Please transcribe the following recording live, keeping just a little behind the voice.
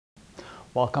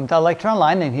Welcome to Lecture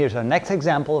Online, and here's our next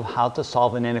example of how to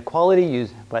solve an inequality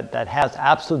that has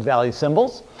absolute value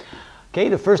symbols. Okay,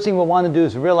 the first thing we want to do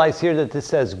is realize here that this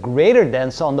says greater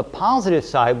than, so on the positive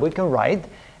side we can write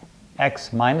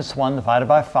x minus 1 divided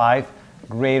by 5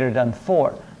 greater than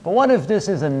 4. But what if this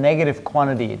is a negative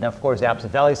quantity? Now, of course, the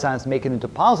absolute value signs make it into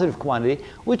positive quantity,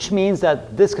 which means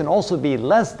that this can also be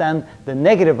less than the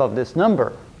negative of this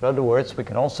number. In other words, we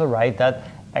can also write that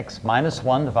x minus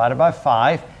 1 divided by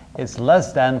 5 is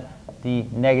less than the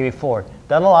negative 4.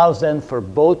 That allows then for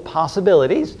both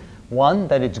possibilities, one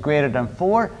that it's greater than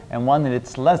 4 and one that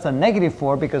it's less than negative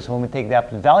 4, because when we take the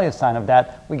absolute value sign of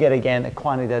that, we get again a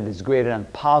quantity that is greater than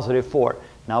positive 4.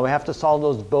 Now we have to solve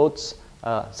those both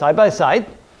side by side.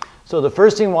 So the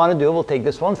first thing we want to do, we'll take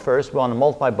this one first. We want to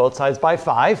multiply both sides by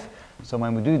 5. So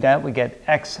when we do that, we get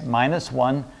x minus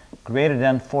 1 greater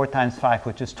than 4 times 5,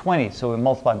 which is 20. So we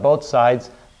multiply both sides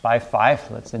by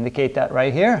 5. Let's indicate that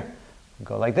right here. We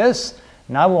go like this.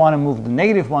 Now we want to move the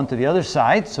negative 1 to the other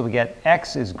side. So we get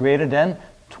x is greater than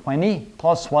 20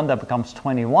 plus 1. That becomes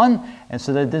 21. And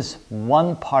so that this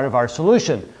one part of our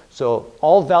solution. So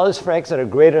all values for x that are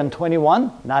greater than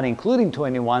 21, not including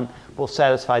 21, will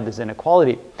satisfy this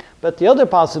inequality. But the other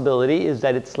possibility is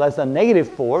that it's less than negative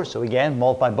 4. So again,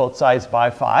 multiply both sides by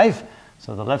 5.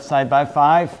 So the left side by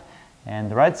 5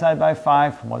 and the right side by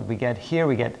 5. What we get here,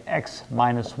 we get x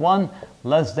minus 1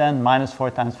 less than minus 4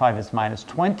 times 5 is minus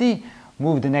 20.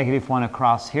 Move the negative 1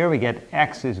 across here. We get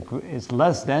x is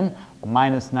less than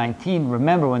minus 19.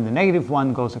 Remember, when the negative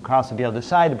 1 goes across to the other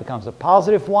side, it becomes a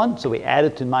positive 1. So we add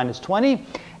it to minus 20.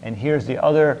 And here's the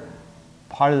other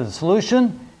part of the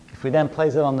solution. If we then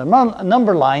place it on the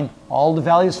number line, all the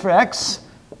values for x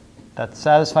that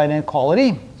satisfy the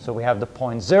inequality. So we have the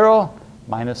point 0,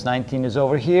 minus 19 is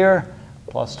over here,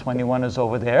 plus 21 is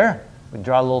over there. We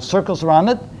draw little circles around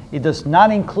it. It does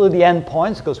not include the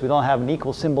endpoints because we don't have an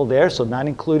equal symbol there, so not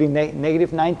including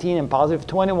negative 19 and positive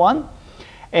 21.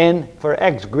 And for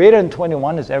x greater than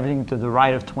 21 is everything to the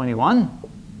right of 21.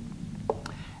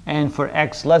 And for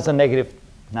x less than negative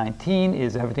 19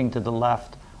 is everything to the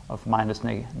left of minus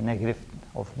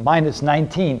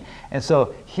 19. And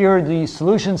so here are the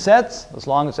solution sets. As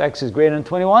long as x is greater than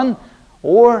 21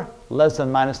 or less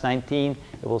than minus 19,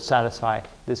 it will satisfy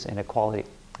this inequality.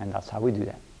 And that's how we do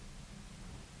that.